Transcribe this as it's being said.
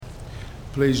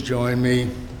Please join me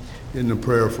in the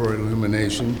prayer for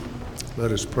illumination.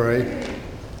 Let us pray.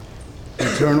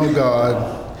 Eternal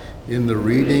God, in the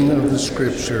reading of the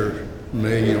Scripture,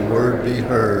 may your word be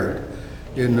heard.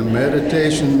 In the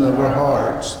meditation of our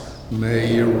hearts,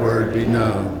 may your word be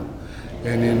known.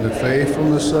 And in the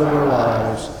faithfulness of our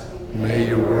lives, may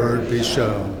your word be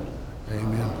shown.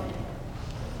 Amen.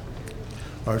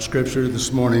 Our Scripture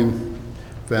this morning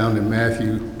found in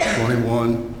Matthew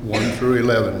 21, 1 through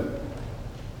 11.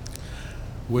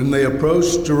 When they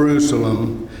approached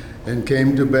Jerusalem and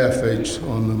came to Bethphage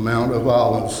on the Mount of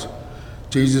Olives,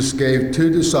 Jesus gave 2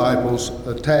 disciples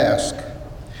a task.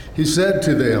 He said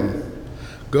to them,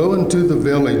 "Go into the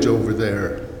village over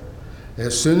there.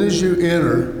 As soon as you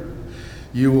enter,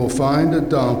 you will find a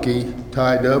donkey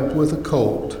tied up with a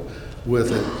colt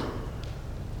with it.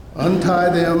 Untie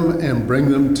them and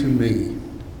bring them to me.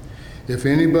 If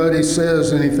anybody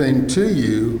says anything to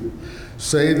you,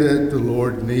 say that the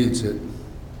Lord needs it."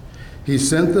 He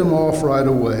sent them off right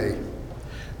away.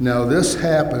 Now this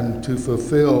happened to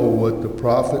fulfill what the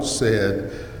prophet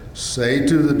said, "Say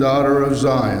to the daughter of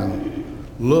Zion,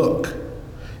 look,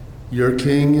 your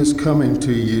king is coming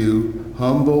to you,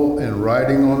 humble and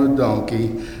riding on a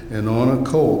donkey, and on a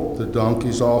colt, the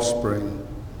donkey's offspring."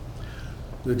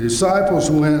 The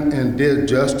disciples went and did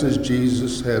just as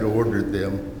Jesus had ordered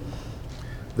them.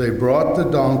 They brought the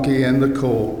donkey and the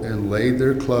colt and laid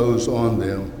their clothes on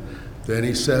them. Then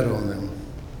he sat on them.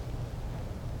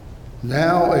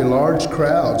 Now a large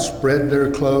crowd spread their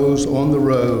clothes on the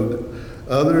road.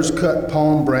 Others cut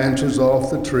palm branches off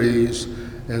the trees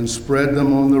and spread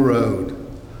them on the road.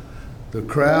 The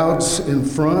crowds in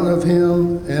front of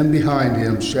him and behind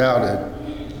him shouted,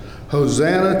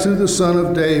 "Hosanna to the Son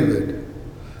of David!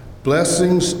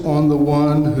 Blessings on the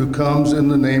one who comes in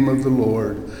the name of the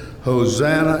Lord!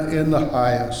 Hosanna in the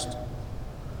highest!"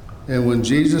 And when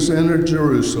Jesus entered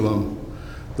Jerusalem,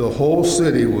 the whole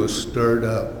city was stirred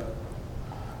up.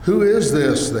 "Who is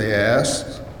this?" they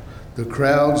asked. The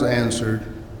crowds answered,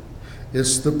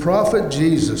 "It's the prophet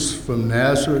Jesus from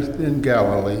Nazareth in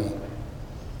Galilee."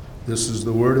 This is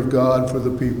the word of God for the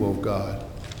people of God.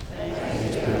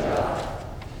 Thanks be to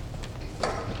God.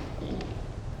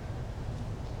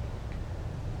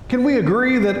 Can we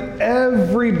agree that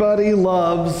everybody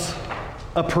loves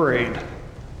a parade?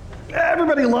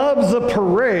 Everybody loves a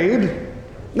parade.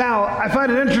 Now, I find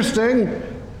it interesting,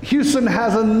 Houston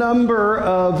has a number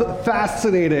of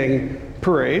fascinating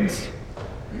parades.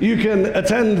 You can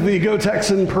attend the Go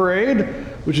Texan Parade,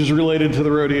 which is related to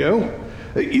the rodeo.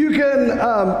 You can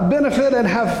benefit and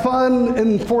have fun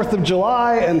in 4th of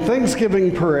July and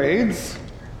Thanksgiving parades.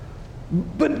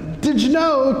 But did you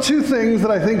know 2 things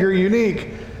that I think are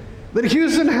unique? That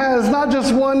Houston has not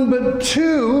just 1, but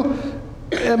 2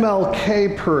 MLK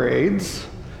parades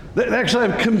that actually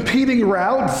have competing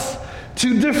routes,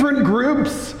 2 different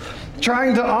groups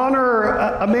trying to honor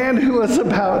a man who was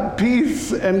about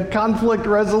peace and conflict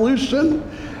resolution,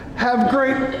 have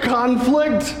great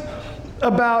conflict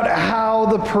about how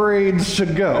the parades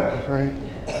should go, right?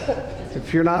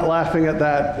 If you're not laughing at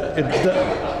that,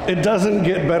 it doesn't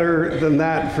get better than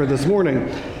that for this morning.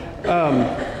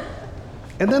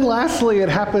 And then lastly, it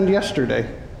happened yesterday,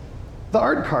 the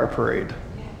Art Car Parade.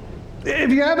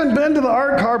 If you haven't been to the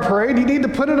Art Car Parade, you need to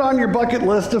put it on your bucket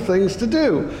list of things to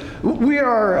do. We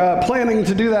are planning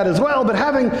to do that as well, but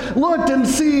having looked and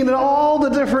seen all the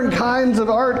different kinds of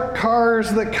art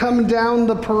cars that come down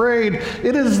the parade,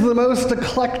 it is the most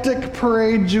eclectic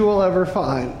parade you will ever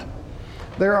find.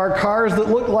 There are cars that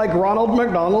look like Ronald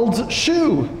McDonald's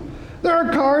shoe. There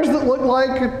are cars that look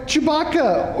like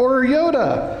Chewbacca or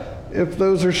Yoda. If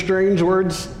those are strange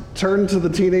words, turn to the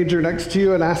teenager next to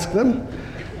you and ask them.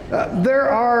 There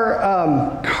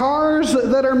are cars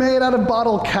that are made out of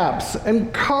bottle caps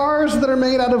and cars that are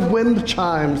made out of wind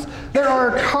chimes. There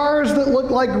are cars that look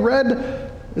like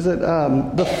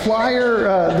the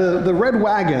flyer, the red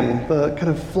wagon, the kind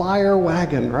of flyer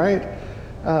wagon, right?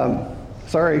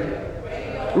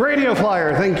 Radio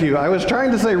Flyer, thank you. I was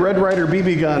trying to say Red Ryder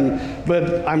BB gun,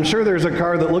 but I'm sure there's a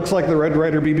car that looks like the Red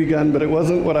Ryder BB gun, but it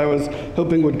wasn't what I was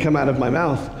hoping would come out of my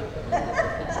mouth.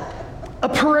 A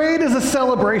parade is a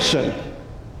celebration.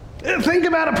 Think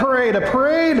about a parade. A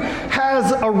parade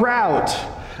has a route.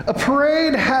 A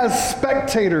parade has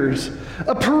spectators.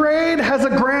 A parade has a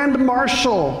grand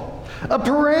marshal. A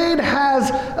parade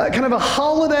has kind of a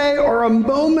holiday or a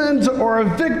moment or a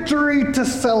victory to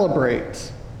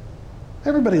celebrate.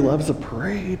 Everybody loves a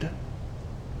parade.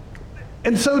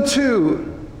 And so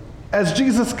too, as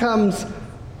Jesus comes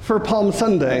for Palm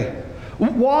Sunday,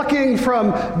 walking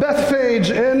from Bethphage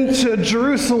into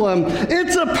Jerusalem,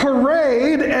 it's a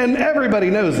parade and everybody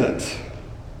knows it.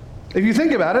 If you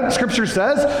think about it, Scripture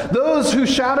says, those who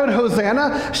shouted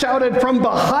Hosanna shouted from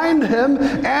behind him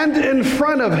and in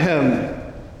front of him.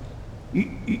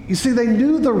 You see, they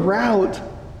knew the route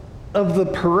of the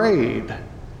parade.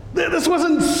 This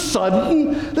wasn't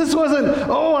sudden. This wasn't,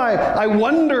 I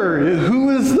wonder,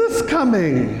 who is this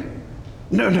coming?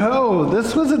 No,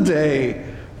 this was a day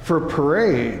for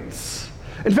parades.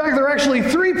 In fact, there are actually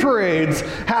 3 parades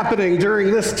happening during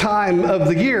this time of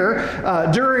the year.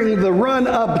 During the run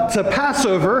up to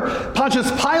Passover,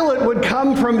 Pontius Pilate would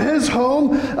come from his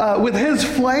home with his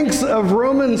flanks of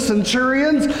Roman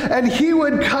centurions, and he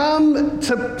would come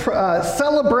to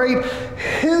celebrate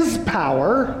his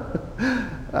power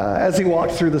as he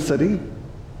walked through the city.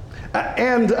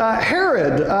 And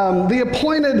Herod, the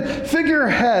appointed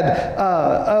figurehead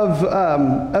of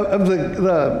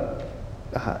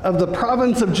the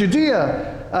province of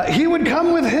Judea, he would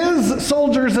come with his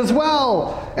soldiers as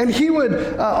well, and he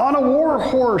would, on a war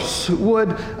horse,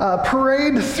 would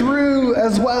parade through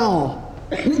as well.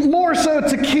 More so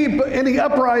to keep any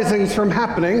uprisings from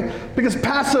happening, because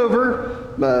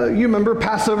Passover, you remember,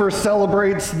 Passover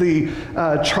celebrates the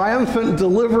triumphant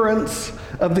deliverance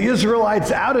of the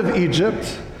Israelites out of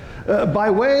Egypt by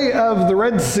way of the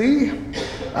Red Sea,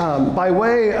 by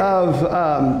way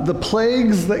of the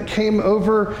plagues that came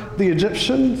over the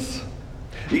Egyptians.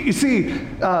 You see,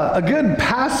 a good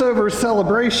Passover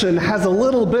celebration has a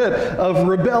little bit of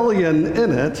rebellion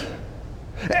in it.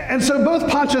 And so both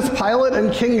Pontius Pilate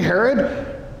and King Herod,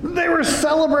 they were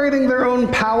celebrating their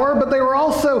own power, but they were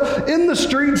also in the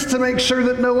streets to make sure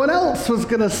that no one else was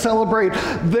going to celebrate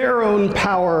their own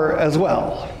power as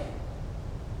well.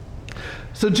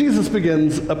 So Jesus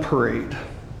begins a parade.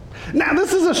 Now,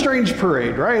 this is a strange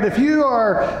parade, right? If you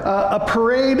are a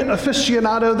parade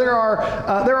aficionado, there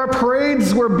are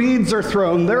parades where beads are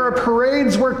thrown. There are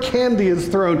parades where candy is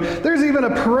thrown. There's even a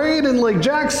parade in Lake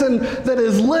Jackson that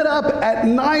is lit up at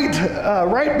night,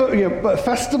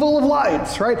 Festival of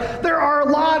Lights, right? There are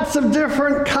lots of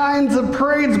different kinds of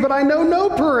parades, but I know no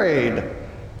parade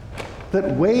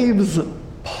that waves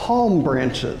palm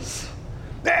branches.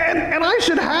 And I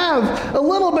should have a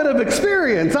little bit of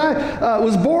experience. I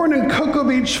was born in Cocoa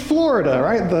Beach, Florida,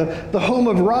 right? The home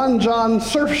of Ron John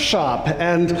Surf Shop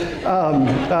and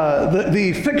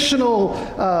the fictional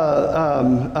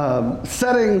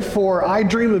setting for I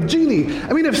Dream of Jeannie.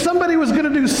 I mean, if somebody was going to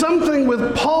do something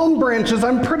with palm branches,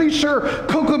 I'm pretty sure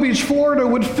Cocoa Beach, Florida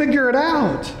would figure it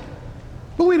out.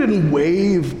 But we didn't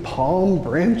wave palm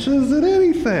branches at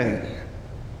anything.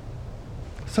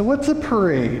 So what's a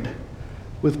parade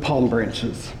with palm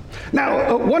branches?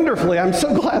 Now, wonderfully, I'm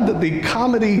so glad that the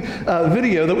comedy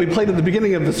video that we played at the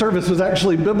beginning of the service was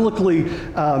actually biblically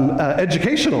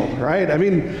educational, right? I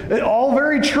mean, all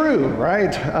very true,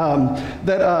 right?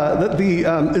 That the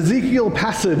Ezekiel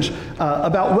passage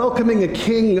about welcoming a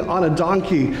king on a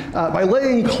donkey by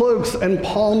laying cloaks and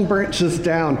palm branches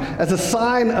down as a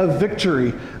sign of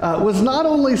victory was not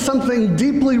only something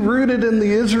deeply rooted in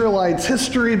the Israelites'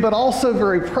 history, but also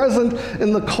very present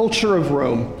in the culture of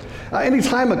Rome.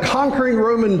 Anytime a conquering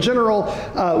Roman general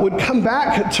would come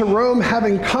back to Rome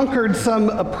having conquered some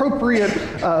appropriate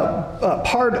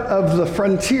part of the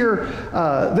frontier,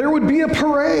 there would be a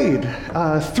parade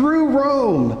through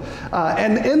Rome.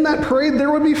 And in that parade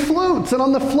there would be floats, and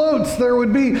on the floats there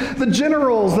would be the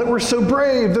generals that were so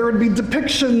brave. There would be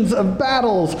depictions of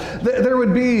battles. There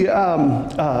would be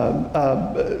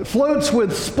floats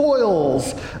with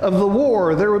spoils of the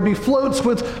war. There would be floats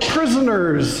with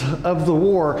prisoners of the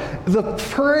war. The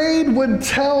parade would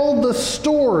tell the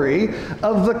story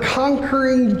of the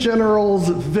conquering general's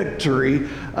victory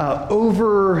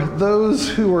over those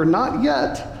who were not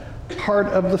yet part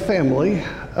of the family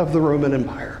of the Roman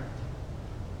Empire.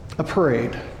 A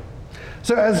parade.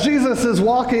 So as Jesus is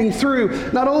walking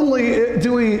through, not only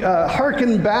do we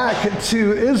hearken back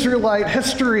to Israelite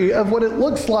history of what it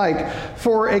looks like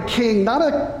for a king, not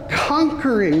a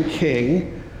conquering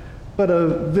king, but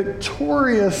a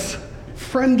victorious,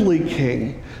 friendly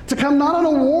king, to come not on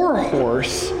a war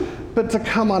horse, but to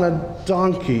come on a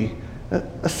donkey,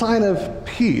 a sign of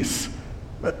peace,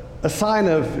 a sign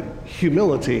of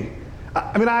humility.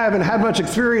 I mean, I haven't had much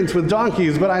experience with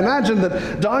donkeys, but I imagine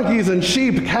that donkeys and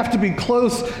sheep have to be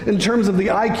close in terms of the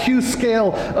IQ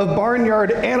scale of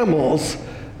barnyard animals.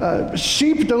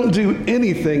 Sheep don't do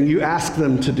anything you ask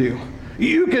them to do.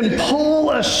 You can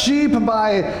pull a sheep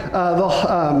by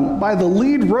the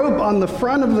lead rope on the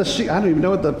front of the sheep. I don't even know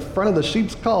what the front of the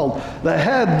sheep's called. The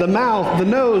head, the mouth, the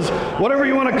nose, whatever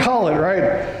you want to call it,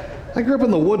 right? I grew up in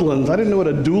the woodlands. I didn't know what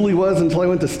a dually was until I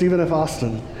went to Stephen F.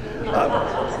 Austin.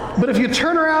 But if you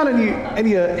turn around and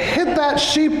you hit that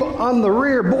sheep on the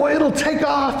rear, boy, it'll take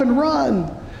off and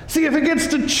run. See, if it gets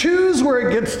to choose where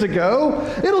it gets to go,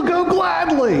 it'll go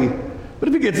gladly. But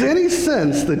if it gets any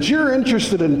sense that you're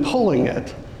interested in pulling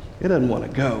it, it doesn't want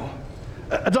to go.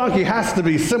 A donkey has to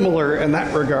be similar in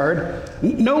that regard.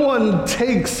 No one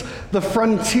takes the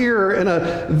frontier in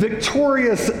a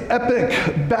victorious,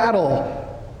 epic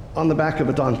battle on the back of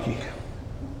a donkey.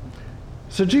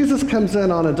 So Jesus comes in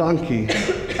on a donkey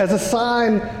as a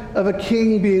sign of a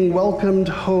king being welcomed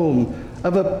home,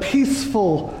 of a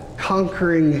peaceful,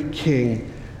 conquering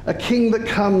king, a king that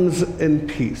comes in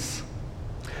peace.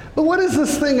 But what is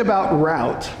this thing about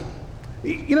route?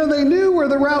 You know, they knew where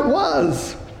the route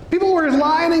was. People were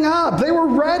lining up. They were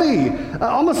ready,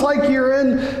 almost like you're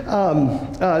in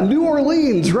New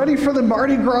Orleans, ready for the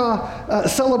Mardi Gras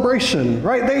celebration,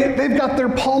 right? They've got their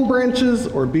palm branches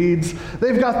or beads.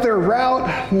 They've got their route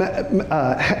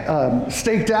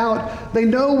staked out. They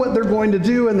know what they're going to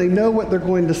do, and they know what they're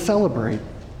going to celebrate.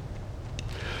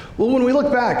 Well, when we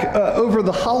look back over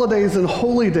the holidays and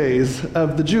holy days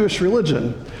of the Jewish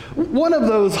religion, one of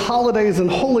those holidays and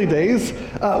holy days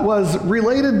was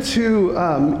related to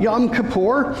Yom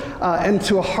Kippur and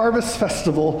to a harvest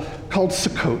festival called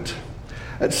Sukkot.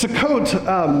 At Sukkot,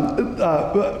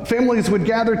 families would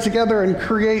gather together and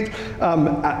create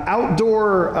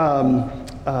outdoor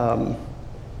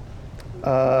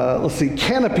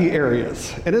canopy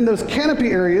areas. And in those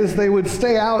canopy areas, they would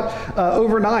stay out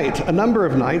overnight, a number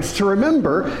of nights, to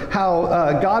remember how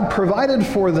God provided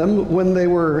for them when they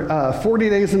were 40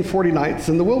 days and 40 nights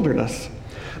in the wilderness.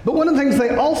 But one of the things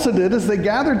they also did is they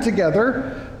gathered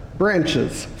together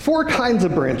branches, 4 kinds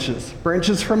of branches.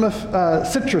 Branches from a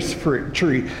citrus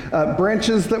tree,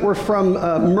 branches that were from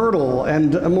myrtle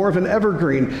and more of an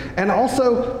evergreen, and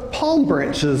also palm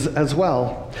branches as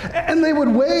well. And they would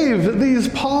wave these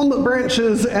palm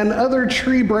branches and other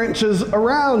tree branches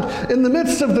around in the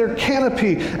midst of their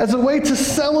canopy as a way to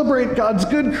celebrate God's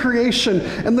good creation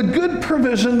and the good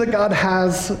provision that God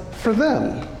has for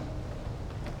them.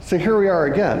 So here we are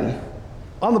again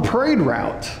on the parade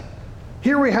route.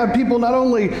 Here we have people not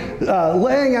only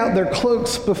laying out their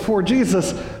cloaks before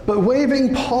Jesus, but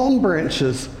waving palm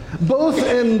branches, both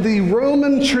in the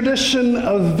Roman tradition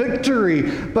of victory,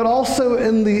 but also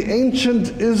in the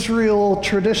ancient Israel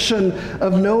tradition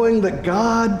of knowing that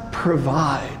God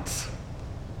provides.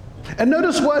 And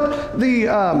notice what the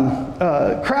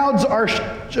crowds are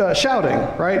shouting,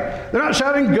 right? They're not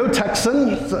shouting, "Go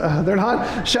Texans." They're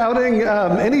not shouting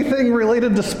anything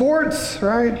related to sports,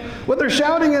 right? What they're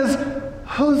shouting is,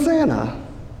 Hosanna.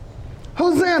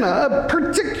 Hosanna, a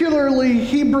particularly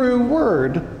Hebrew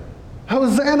word.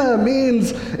 Hosanna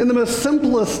means, in the most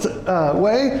simplest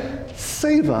way,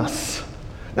 save us.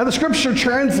 Now, the scripture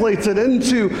translates it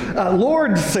into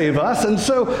Lord, save us. And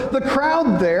so the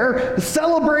crowd there,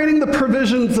 celebrating the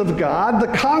provisions of God, the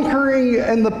conquering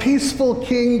and the peaceful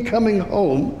king coming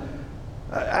home,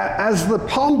 as the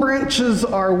palm branches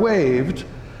are waved,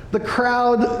 the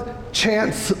crowd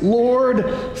chants, Lord,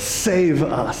 save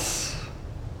us.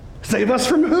 Save us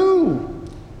from who?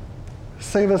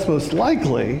 Save us most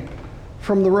likely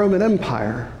from the Roman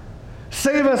Empire.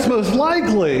 Save us most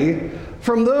likely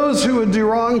from those who would do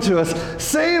wrong to us.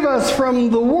 Save us from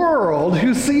the world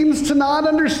who seems to not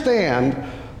understand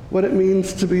what it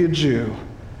means to be a Jew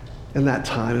in that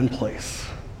time and place.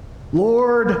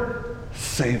 Lord,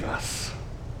 save us.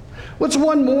 What's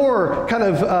one more kind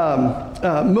of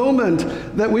moment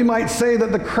that we might say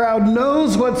that the crowd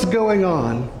knows what's going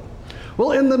on?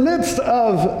 Well, in the midst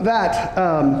of that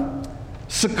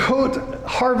Sukkot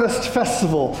Harvest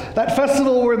Festival, that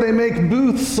festival where they make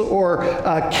booths or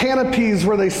canopies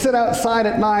where they sit outside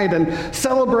at night and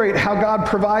celebrate how God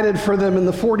provided for them in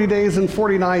the 40 days and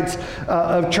 40 nights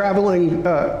of traveling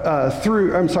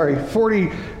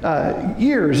 40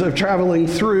 years of traveling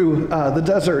through the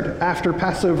desert after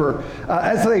Passover.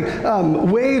 As they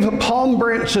wave palm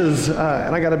branches,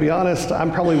 and I got to be honest,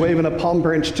 I'm probably waving a palm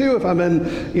branch too if I'm in,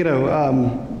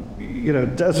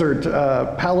 desert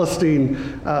Palestine,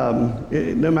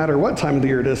 no matter what time of the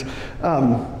year it is.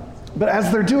 But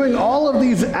as they're doing all of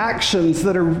these actions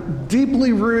that are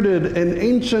deeply rooted in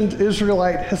ancient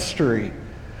Israelite history,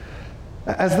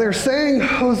 as they're saying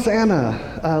Hosanna,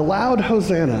 loud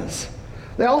hosannas,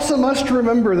 they also must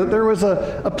remember that there was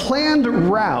a planned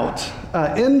route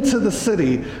into the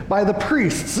city by the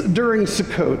priests during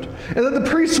Sukkot, and that the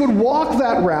priests would walk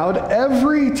that route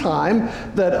every time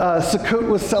that Sukkot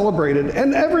was celebrated.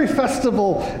 And every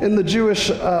festival in the Jewish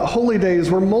holy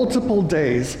days were multiple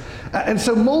days. And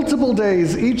so multiple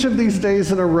days, each of these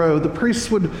days in a row, the priests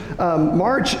would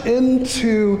march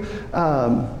into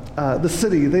the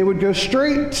city. They would go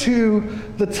straight to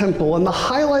the temple, and the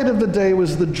highlight of the day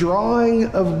was the drawing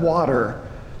of water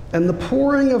and the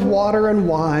pouring of water and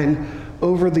wine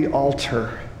over the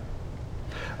altar.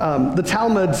 The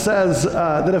Talmud says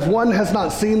that if one has not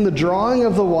seen the drawing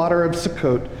of the water of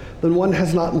Sukkot, then one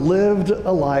has not lived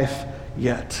a life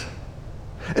yet.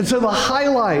 And so the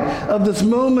highlight of this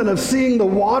moment of seeing the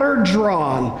water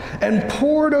drawn and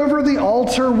poured over the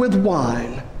altar with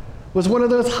wine was one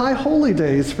of those high holy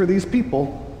days for these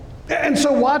people. And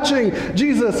so watching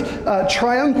Jesus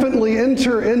triumphantly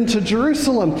enter into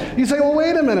Jerusalem, you say, well,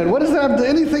 wait a minute, what does that have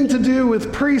anything to do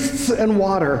with priests and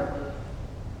water?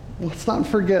 Let's not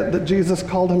forget that Jesus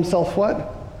called himself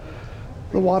what?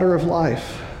 The water of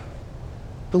life,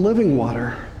 the living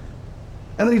water.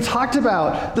 And then he talked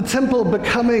about the temple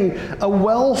becoming a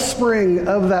wellspring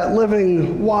of that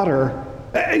living water.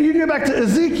 And you can go back to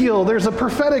Ezekiel, there's a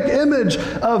prophetic image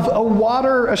of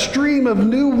a stream of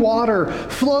new water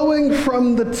flowing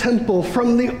from the temple,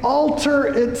 from the altar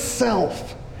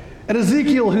itself. And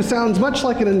Ezekiel, who sounds much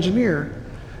like an engineer,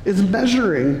 is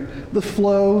measuring the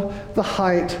flow, the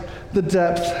height, the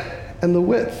depth, and the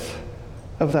width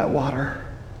of that water.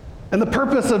 And the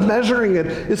purpose of measuring it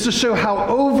is to show how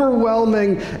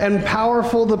overwhelming and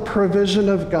powerful the provision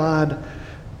of God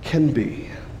can be.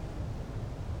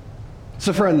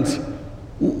 So friends,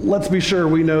 let's be sure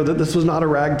we know that this was not a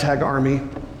ragtag army,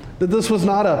 that this was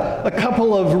not a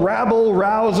couple of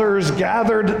rabble-rousers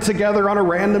gathered together on a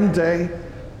random day,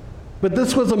 but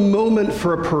this was a moment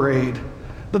for a parade,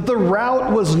 that the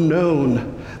route was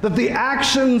known, that the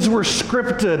actions were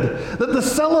scripted, that the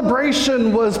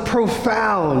celebration was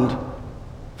profound,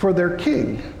 for their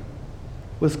king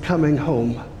was coming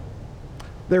home.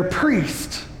 Their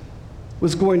priest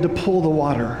was going to pull the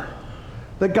water,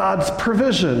 that God's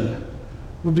provision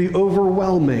would be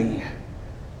overwhelming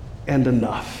and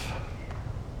enough.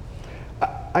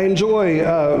 I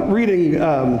enjoy reading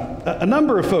a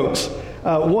number of folks.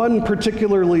 One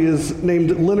particularly is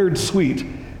named Leonard Sweet.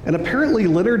 And apparently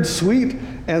Leonard Sweet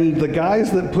and the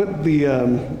guys that put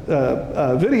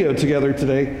the video together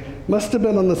today must have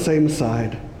been on the same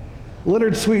side.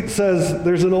 Leonard Sweet says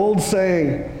there's an old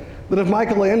saying that if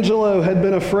Michelangelo had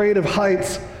been afraid of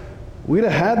heights, we'd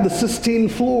have had the Sistine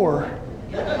floor.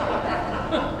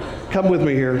 Come with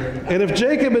me here. And if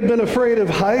Jacob had been afraid of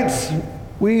heights,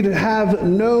 we'd have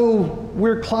no,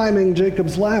 we're climbing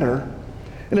Jacob's ladder.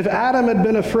 And if Adam had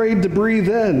been afraid to breathe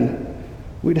in,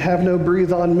 we'd have no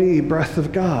breathe on me, breath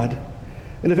of God.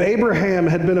 And if Abraham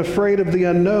had been afraid of the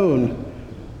unknown,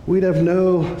 we'd have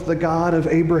no the God of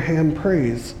Abraham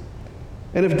praise.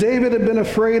 And if David had been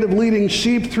afraid of leading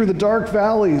sheep through the dark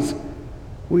valleys,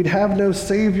 we'd have no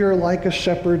Savior like a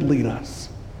shepherd lead us.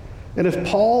 And if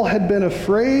Paul had been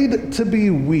afraid to be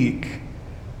weak,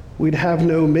 we'd have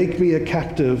no make me a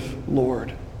captive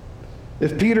Lord.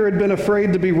 If Peter had been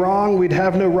afraid to be wrong, we'd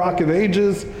have no Rock of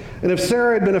Ages. And if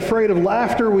Sarah had been afraid of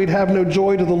laughter, we'd have no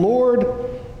joy to the Lord.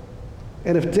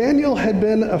 And if Daniel had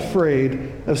been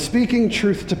afraid of speaking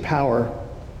truth to power,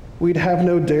 we'd have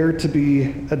no dare to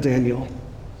be a Daniel.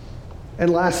 And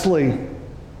lastly,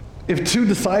 if two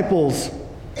disciples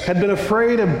had been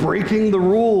afraid of breaking the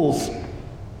rules,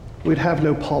 we'd have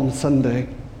no Palm Sunday.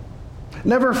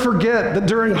 Never forget that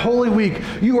during Holy Week,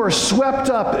 you are swept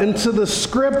up into the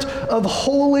script of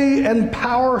holy and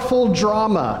powerful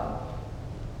drama.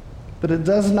 But it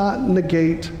does not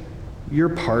negate your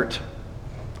part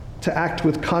to act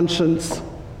with conscience,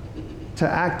 to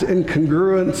act in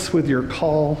congruence with your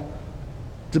call,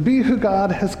 to be who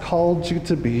God has called you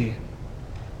to be,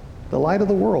 the light of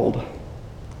the world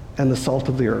and the salt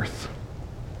of the earth.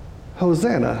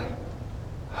 Hosanna,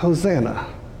 Hosanna,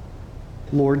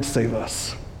 Lord save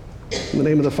us. In the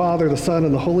name of the Father, the Son,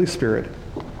 and the Holy Spirit,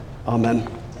 amen.